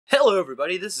Hello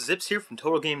everybody, this is Zips here from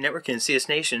Total Game Network and CS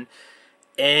Nation,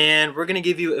 and we're going to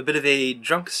give you a bit of a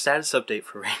drunk status update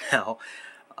for right now.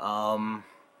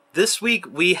 This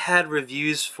week we had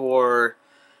reviews for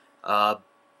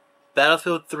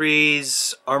Battlefield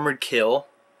 3's Armored Kill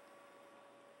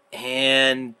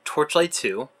and Torchlight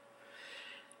 2,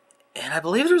 and I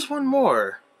believe there's one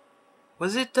more.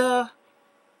 Was it, I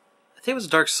think it was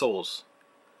Dark Souls.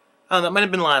 That might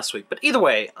have been last week, but either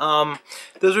way,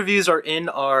 those reviews are in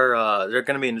our, they're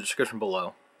going to be in the description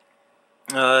below.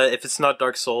 If it's not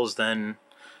Dark Souls, then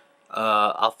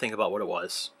I'll think about what it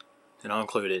was, and I'll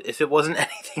include it. If it wasn't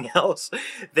anything else,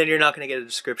 then you're not going to get a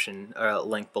description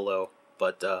link below.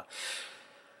 But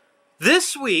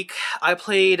this week, I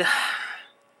played,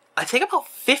 I think, about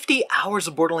 50 hours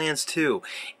of Borderlands 2.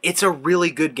 It's a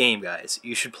really good game, guys.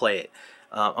 You should play it.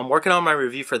 I'm working on my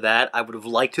review for that. I would have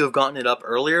liked to have gotten it up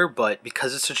earlier, but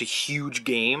because it's such a huge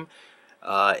game,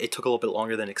 it took a little bit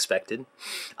longer than expected.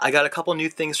 I got a couple new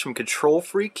things from Control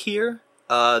Freak here.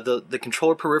 The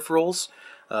controller peripherals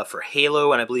for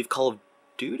Halo and I believe Call of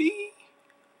Duty?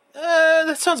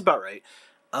 That sounds about right.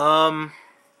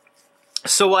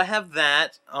 So I have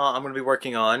that I'm going to be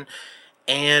working on.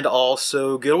 And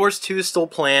also, Guild Wars 2 is still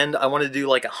planned. I want to do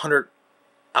like a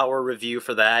 100-hour review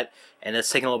for that, and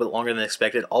it's taking a little bit longer than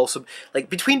expected. Also, like,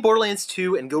 between Borderlands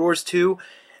 2 and Guild Wars 2,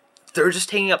 they're just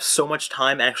taking up so much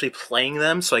time actually playing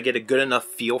them, so I get a good enough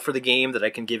feel for the game that I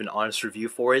can give an honest review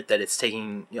for it, that it's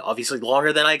taking, you know, obviously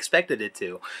longer than I expected it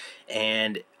to.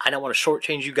 And I don't want to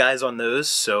shortchange you guys on those,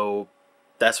 so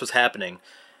that's what's happening.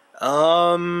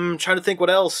 Trying to think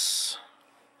what else.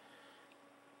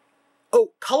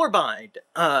 Oh, Colorbind.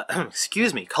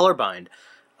 Excuse me, Colorbind.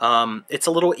 It's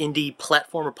a little indie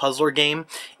platformer puzzler game.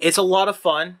 It's a lot of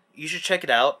fun. You should check it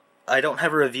out. I don't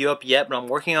have a review up yet, but I'm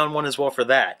working on one as well for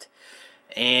that.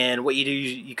 And what you do,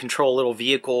 you control a little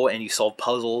vehicle and you solve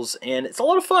puzzles, and it's a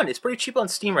lot of fun. It's pretty cheap on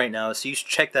Steam right now, so you should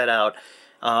check that out.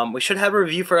 We should have a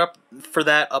review for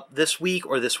that up this week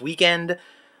or this weekend.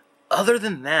 Other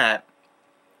than that,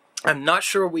 I'm not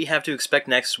sure what we have to expect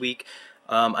next week.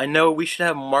 I know we should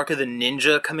have Mark of the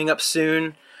Ninja coming up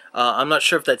soon. I'm not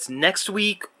sure if that's next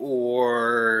week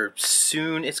or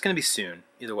soon. It's going to be soon,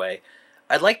 either way.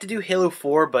 I'd like to do Halo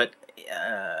 4, but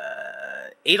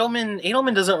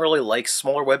Edelman doesn't really like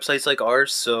smaller websites like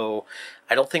ours, so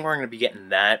I don't think we're going to be getting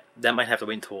that. That might have to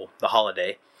wait until the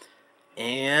holiday.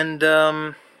 And,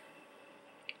 I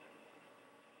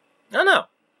don't know.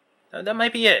 That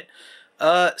might be it.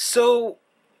 So,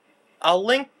 I'll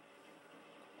link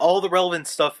all the relevant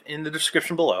stuff in the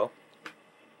description below,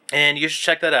 and you should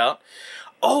check that out.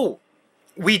 Oh,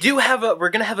 we're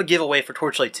gonna have a giveaway for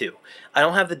Torchlight 2. I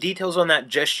don't have the details on that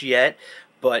just yet,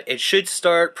 but it should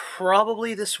start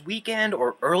probably this weekend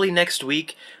or early next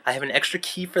week. I have an extra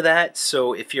key for that,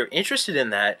 so if you're interested in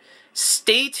that,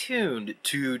 stay tuned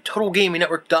to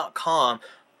TotalGamingNetwork.com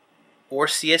or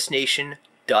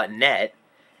csnation.net,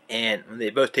 and they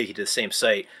both take you to the same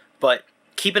site, but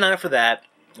keep an eye out for that.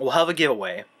 We'll have a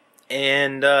giveaway.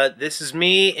 And this is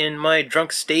me in my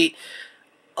drunk state,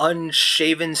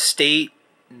 unshaven state,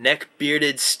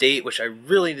 neck-bearded state, which I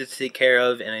really need to take care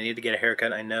of, and I need to get a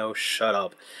haircut. I know, shut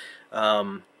up.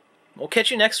 We'll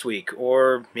catch you next week,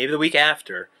 or maybe the week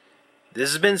after. This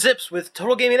has been Zips with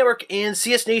Total Gaming Network and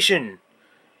CS Nation.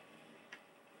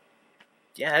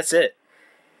 Yeah, that's it.